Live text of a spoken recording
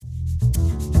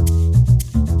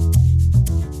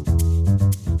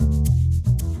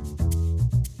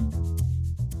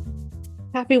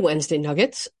Happy Wednesday,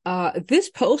 Nuggets.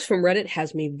 This post from Reddit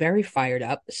has me very fired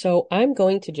up, so I'm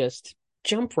going to just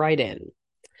jump right in.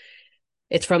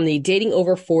 It's from the Dating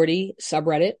Over 40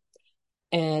 subreddit,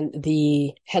 and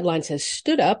the headline says,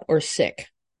 Stood up or sick?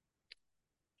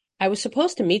 I was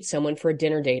supposed to meet someone for a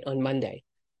dinner date on Monday.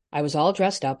 I was all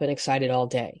dressed up and excited all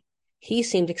day. He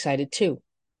seemed excited too.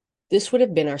 This would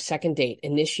have been our second date,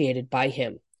 initiated by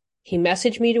him. He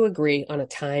messaged me to agree on a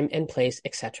time and place,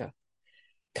 etc.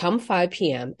 Come 5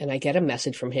 p.m., and I get a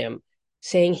message from him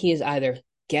saying he is either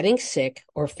getting sick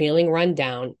or feeling run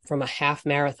down from a half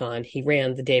marathon he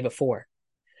ran the day before.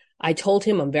 I told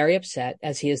him I'm very upset,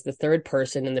 as he is the third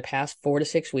person in the past 4 to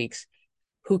 6 weeks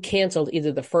who canceled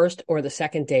either the first or the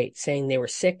second date, saying they were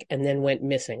sick and then went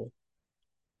missing.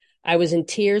 I was in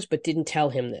tears but didn't tell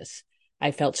him this.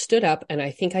 I felt stood up, and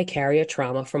I think I carry a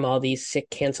trauma from all these sick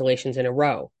cancellations in a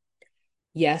row.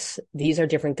 Yes, these are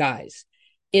different guys.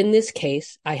 In this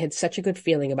case, I had such a good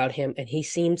feeling about him, and he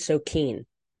seemed so keen.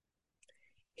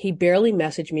 He barely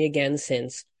messaged me again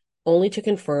since, only to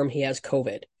confirm he has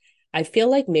COVID. I feel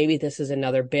like maybe this is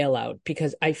another bailout,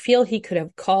 because I feel he could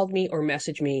have called me or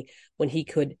messaged me when he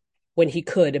could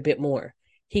a bit more.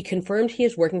 He confirmed he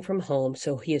is working from home,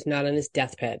 so he is not on his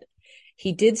deathbed.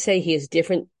 He did say he is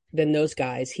different than those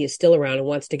guys. He is still around and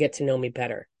wants to get to know me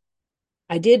better.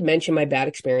 I did mention my bad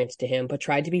experience to him, but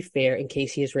tried to be fair in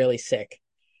case he is really sick.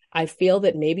 I feel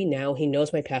that maybe now he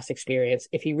knows my past experience.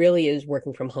 If he really is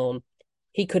working from home,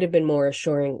 he could have been more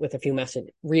reassuring with a few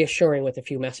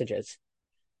messages.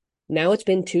 Now it's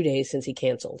been 2 days since he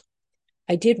canceled.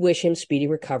 I did wish him speedy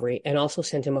recovery and also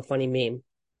sent him a funny meme.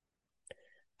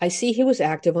 I see he was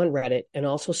active on Reddit and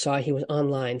also saw he was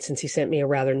online, since he sent me a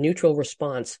rather neutral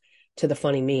response to the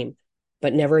funny meme,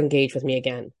 but never engaged with me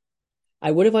again.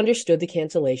 I would have understood the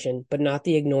cancellation, but not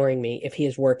the ignoring me if he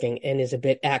is working and is a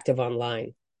bit active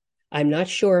online. I'm not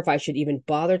sure if I should even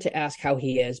bother to ask how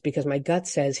he is, because my gut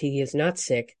says he is not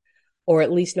sick, or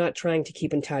at least not trying to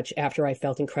keep in touch after I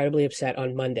felt incredibly upset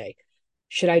on Monday.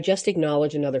 Should I just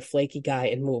acknowledge another flaky guy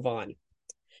and move on?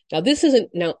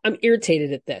 Now I'm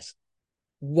irritated at this.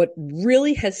 What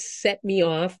really has set me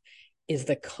off is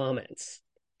the comments.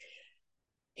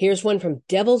 Here's one from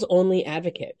Devil's Only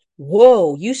Advocate.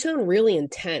 Whoa, you sound really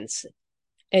intense.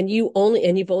 And you've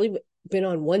only been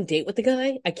on one date with the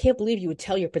guy? I can't believe you would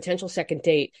tell your potential second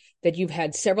date that you've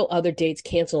had several other dates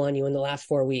cancel on you in the last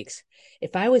 4 weeks.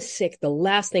 If I was sick, the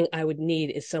last thing I would need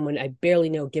is someone I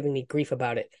barely know giving me grief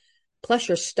about it. Plus,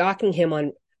 you're stalking him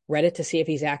on Reddit to see if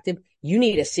he's active. You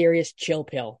need a serious chill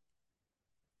pill.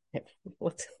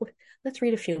 Let's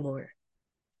read a few more.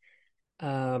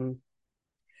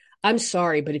 I'm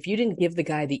sorry, but if you didn't give the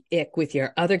guy the ick with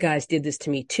your "other guys did this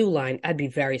to me too" line, I'd be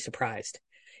very surprised.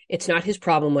 It's not his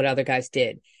problem what other guys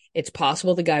did. It's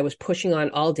possible the guy was pushing on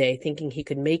all day, thinking he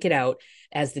could make it out.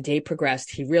 As the day progressed,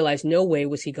 he realized no way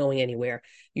was he going anywhere.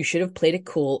 You should have played it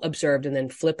cool, observed, and then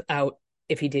flip out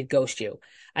if he did ghost you.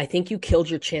 I think you killed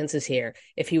your chances here.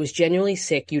 If he was genuinely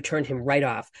sick, you turned him right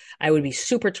off. I would be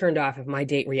super turned off if my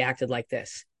date reacted like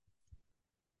this.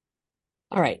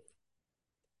 All right.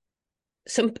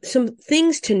 Some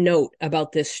things to note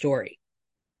about this story.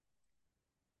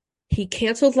 He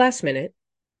canceled last minute.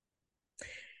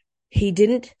 He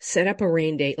didn't set up a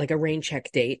rain date, like a rain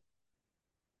check date.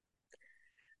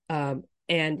 And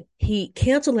he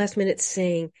canceled last minute,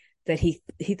 saying that he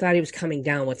thought he was coming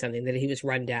down with something, that he was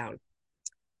run down.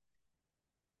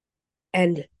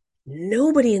 And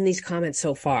nobody in these comments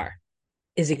so far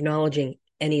is acknowledging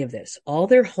any of this. All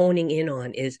they're honing in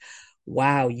on is,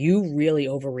 wow, you really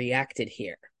overreacted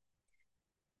here.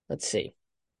 Let's see.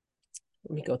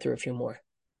 Let me go through a few more.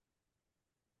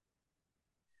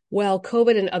 Well,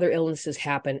 COVID and other illnesses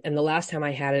happen, and the last time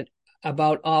I had it,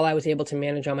 about all I was able to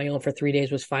manage on my own for 3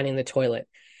 days was finding the toilet.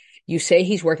 You say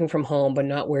he's working from home, but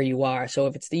not where you are. So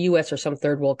if it's the US or some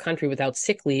third world country without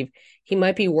sick leave, he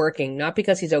might be working, not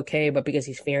because he's okay, but because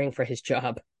he's fearing for his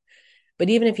job. But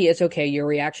even if he is okay, your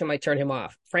reaction might turn him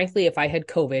off. Frankly, if I had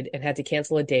COVID and had to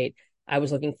cancel a date I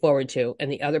was looking forward to, and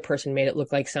the other person made it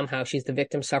look like somehow she's the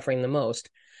victim suffering the most,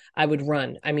 I would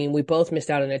run. I mean, we both missed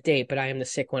out on a date, but I am the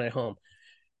sick one at home.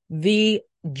 The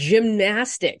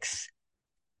gymnastics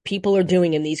people are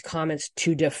doing in these comments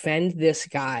to defend this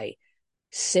guy,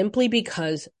 simply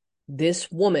because this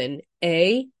woman,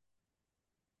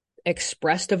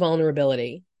 expressed a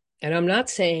vulnerability. And I'm not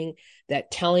saying that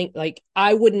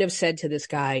I wouldn't have said to this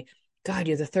guy, God,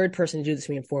 you're the third person to do this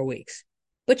to me in 4 weeks.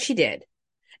 But she did.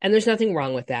 And there's nothing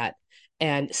wrong with that.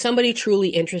 And somebody truly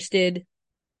interested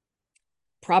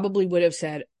probably would have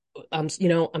said, I'm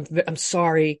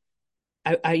sorry.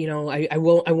 I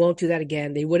won't do that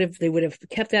again. They would have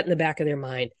kept that in the back of their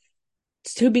mind.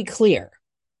 To be clear,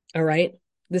 All right.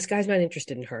 This guy's not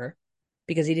interested in her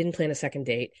because he didn't plan a second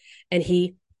date. And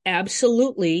he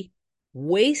absolutely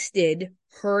wasted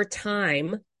her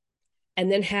time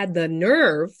and then had the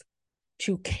nerve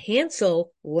to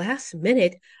cancel last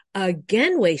minute,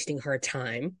 again, wasting her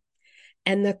time.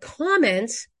 And the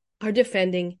comments are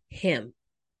defending him.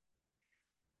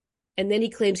 And then he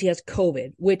claims he has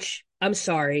COVID, which I'm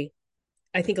sorry.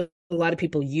 I think a lot of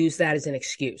people use that as an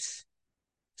excuse.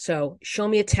 So show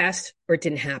me a test or it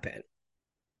didn't happen.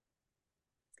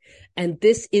 And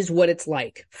this is what it's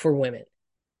like for women.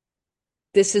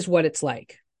 This is what it's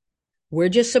like. We're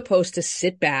just supposed to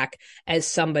sit back as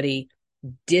somebody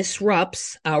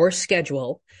disrupts our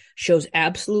schedule, shows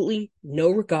absolutely no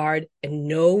regard and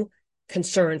no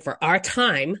concern for our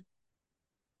time,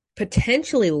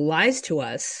 potentially lies to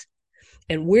us,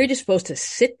 and we're just supposed to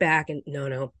sit back and,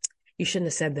 no, you shouldn't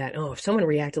have said that. Oh, if someone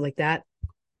reacted like that,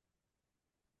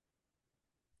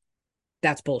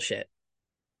 that's bullshit.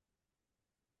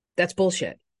 That's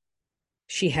bullshit.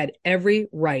 She had every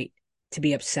right to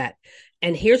be upset.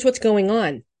 And here's what's going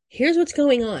on. Here's what's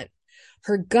going on.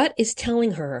 Her gut is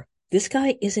telling her, this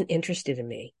guy isn't interested in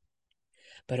me.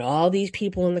 But all these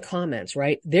people in the comments,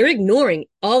 right? They're ignoring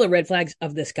all the red flags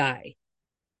of this guy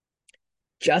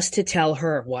just to tell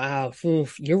her, wow,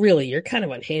 you're kind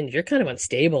of unhinged. You're kind of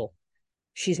unstable.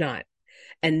 She's not.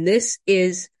 And this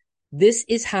is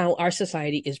how our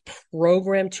society is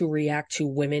programmed to react to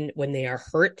women when they are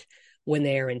hurt, when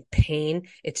they are in pain.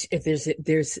 It's if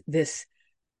there's this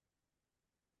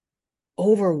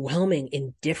overwhelming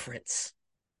indifference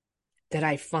that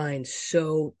I find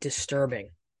so disturbing.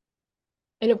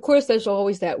 And of course, there's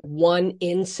always that one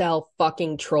incel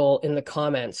fucking troll in the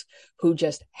comments who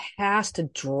just has to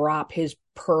drop his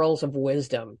pearls of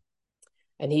wisdom.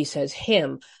 And he says,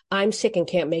 him, I'm sick and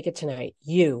can't make it tonight.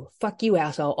 You, fuck you,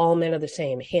 asshole. All men are the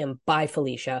same. Him, bye,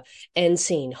 Felicia. End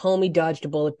scene. Homie dodged a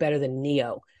bullet better than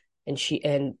Neo. And she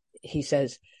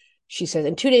says,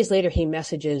 and 2 days later, he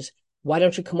messages, why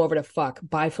don't you come over to fuck?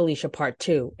 Bye, Felicia, part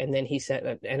 2. And then he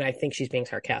said, and I think she's being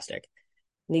sarcastic.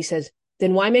 And he says,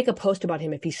 then why make a post about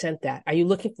him if he sent that? Are you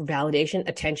looking for validation,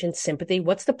 attention, sympathy?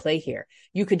 What's the play here?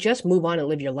 You could just move on and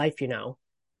live your life, you know.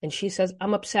 And she says,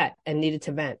 I'm upset and needed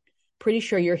to vent. Pretty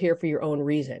sure you're here for your own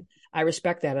reason. I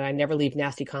respect that, and I never leave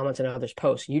nasty comments on others'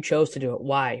 posts. You chose to do it.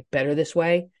 Why? Better this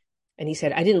way? And he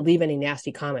said, I didn't leave any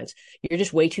nasty comments. You're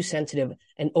just way too sensitive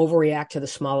and overreact to the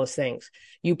smallest things.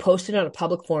 You posted on a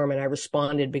public forum, and I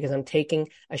responded because I'm taking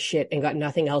a shit and got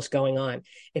nothing else going on.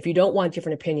 If you don't want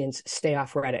different opinions, stay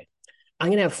off Reddit. I'm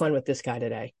going to have fun with this guy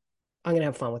today.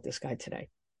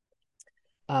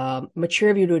 Mature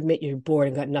of you to admit you're bored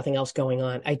and got nothing else going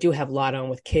on. I do have a lot on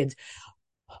with kids.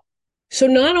 So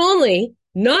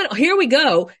here we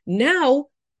go. Now,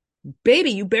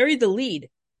 baby, you buried the lead.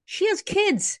 She has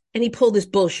kids and he pulled this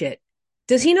bullshit.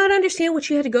 Does he not understand what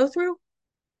she had to go through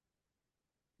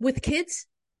with kids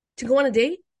to go on a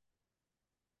date?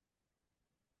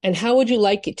 And how would you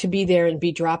like it to be there and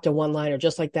be dropped a one-liner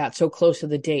just like that, so close to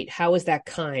the date? How is that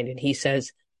kind? And he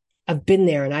says, I've been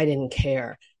there and I didn't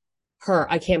care. Her,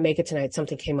 I can't make it tonight.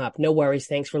 Something came up. No worries.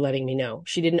 Thanks for letting me know.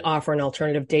 She didn't offer an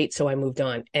alternative date, so I moved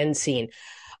on. End scene.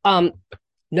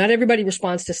 Not everybody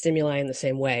responds to stimuli in the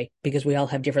same way because we all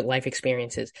have different life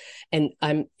experiences. And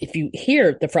if you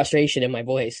hear the frustration in my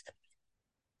voice,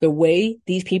 the way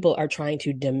these people are trying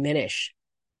to diminish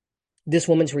this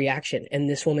woman's reaction and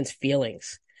this woman's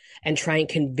feelings and try and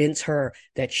convince her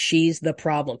that she's the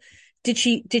problem. Did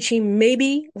she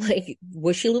maybe, like,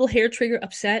 was she a little hair trigger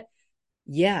upset?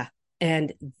 Yeah.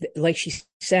 And like she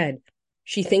said,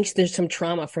 she thinks there's some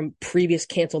trauma from previous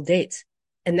canceled dates.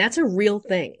 And that's a real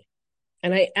thing.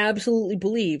 And I absolutely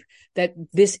believe that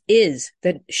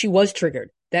that she was triggered,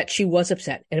 that she was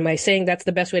upset. And am I saying that's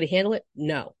the best way to handle it?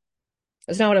 No,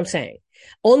 that's not what I'm saying.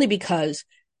 Only because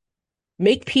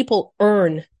make people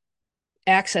earn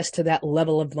access to that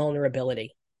level of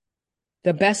vulnerability.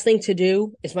 The best thing to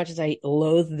do, as much as I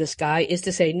loathe this guy, is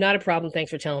to say, not a problem. Thanks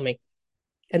for telling me.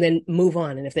 And then move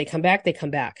on. And if they come back, they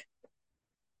come back.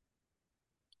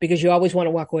 Because you always want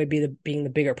to walk away being the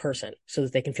bigger person so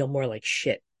that they can feel more like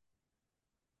shit.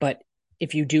 But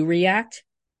if you do react,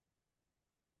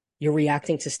 you're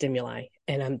reacting to stimuli.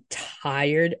 And I'm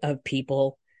tired of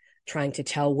people trying to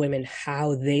tell women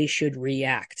how they should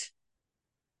react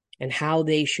and how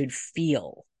they should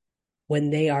feel when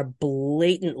they are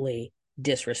blatantly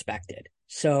disrespected.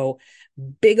 So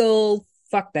big old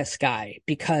fuck this guy,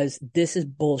 because this is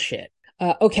bullshit.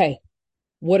 Okay,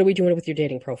 what are we doing with your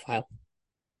dating profile?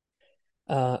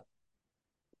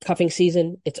 Cuffing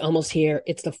season, it's almost here.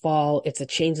 It's the fall. It's a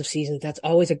change of seasons. That's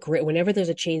always whenever there's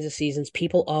a change of seasons,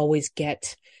 people always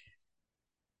get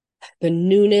the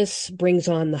newness brings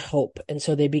on the hope. And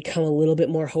so they become a little bit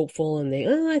more hopeful and they,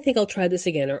 oh, I think I'll try this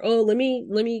again. Or, oh, let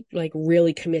me like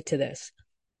really commit to this.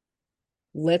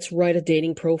 Let's write a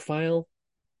dating profile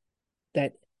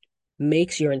that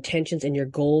makes your intentions and your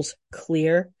goals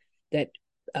clear, that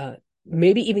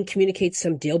maybe even communicates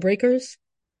some deal breakers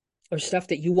or stuff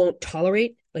that you won't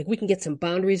tolerate. Like we can get some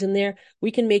boundaries in there.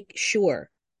 We can make sure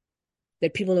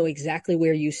that people know exactly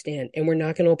where you stand, and we're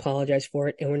not going to apologize for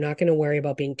it, and we're not going to worry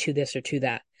about being too this or too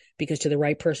that, because to the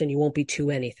right person, you won't be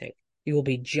too anything. You will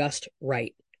be just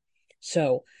right.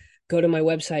 So go to my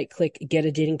website, click get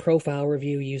a dating profile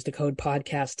review, use the code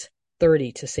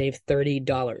podcast30 to save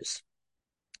 $30.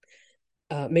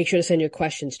 Make sure to send your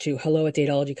questions to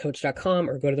hello@datologycoach.com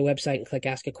or go to the website and click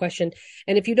ask a question.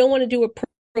 And if you don't want to do a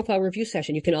profile review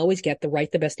session, you can always get the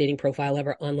Write the Best Dating Profile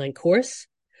Ever online course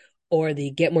or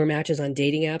the Get More Matches on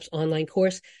Dating Apps online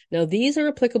course. Now, these are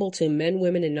applicable to men,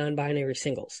 women, and non-binary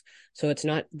singles. So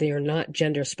they are not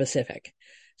gender specific.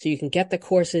 So you can get the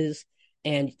courses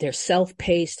and they're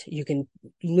self-paced. You can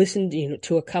listen,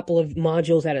 to a couple of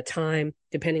modules at a time,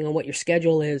 depending on what your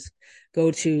schedule is.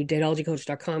 Go to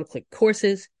datologycoach.com, click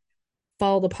courses,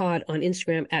 follow the pod on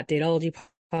Instagram at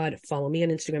datologypod. Follow me on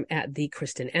Instagram at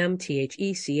theChristanM,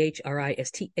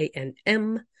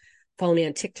 TheChristanM. Follow me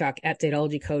on TikTok at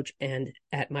datologycoach and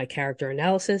at my character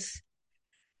analysis.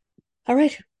 All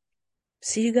right.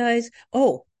 See you guys.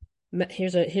 Oh,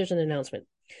 here's an announcement.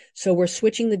 So we're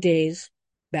switching the days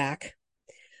back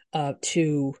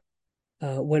to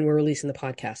when we're releasing the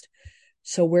podcast.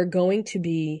 So we're going to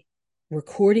be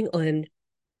recording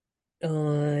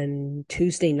on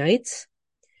Tuesday nights.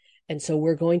 And so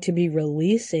we're going to be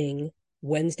releasing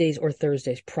Wednesdays or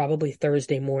Thursdays, probably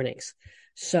Thursday mornings.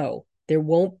 So there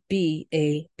won't be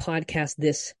a podcast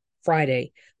this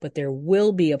Friday, but there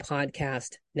will be a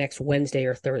podcast next Wednesday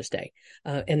or Thursday.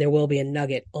 And there will be a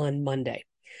nugget on Monday.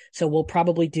 So we'll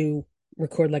probably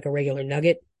record like a regular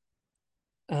nugget,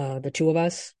 the two of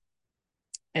us.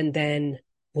 And then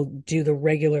we'll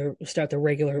start the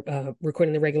regular,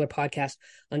 recording the regular podcast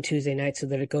on Tuesday night so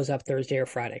that it goes up Thursday or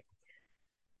Friday.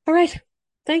 All right.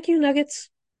 Thank you, Nuggets.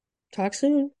 Talk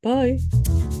soon. Bye.